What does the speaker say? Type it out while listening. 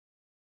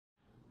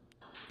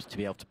to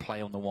be able to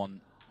play on the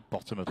one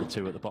bottom of the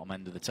two at the bottom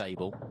end of the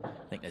table.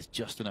 I think there's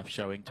just enough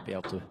showing to be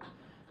able to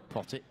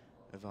pot it.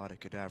 Avada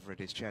Kedavra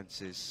his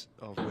chances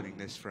of winning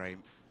this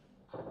frame.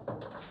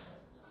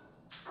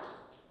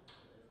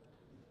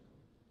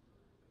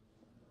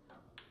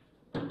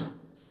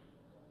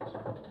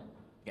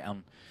 Get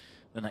on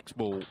the next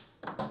ball.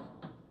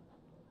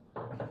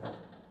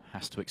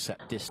 Has to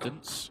accept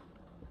distance.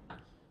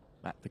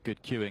 Back the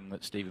good cueing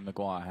that Stephen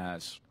Maguire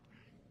has.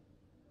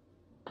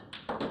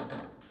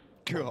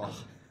 God,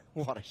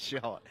 what a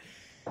shot.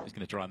 He's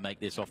going to try and make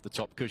this off the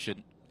top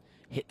cushion.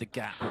 Hit the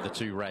gap with the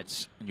two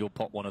reds, and you'll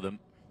pot one of them.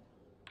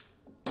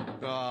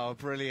 Oh,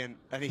 brilliant.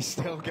 And he's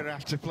still going to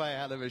have to play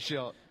out of a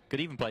shot. Could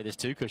even play this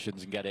two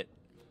cushions and get it.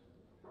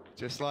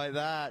 Just like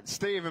that.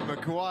 Stephen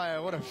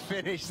Maguire, what a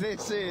finish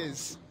this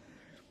is.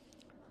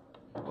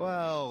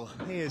 Well,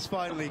 he has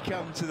finally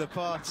come to the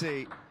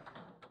party.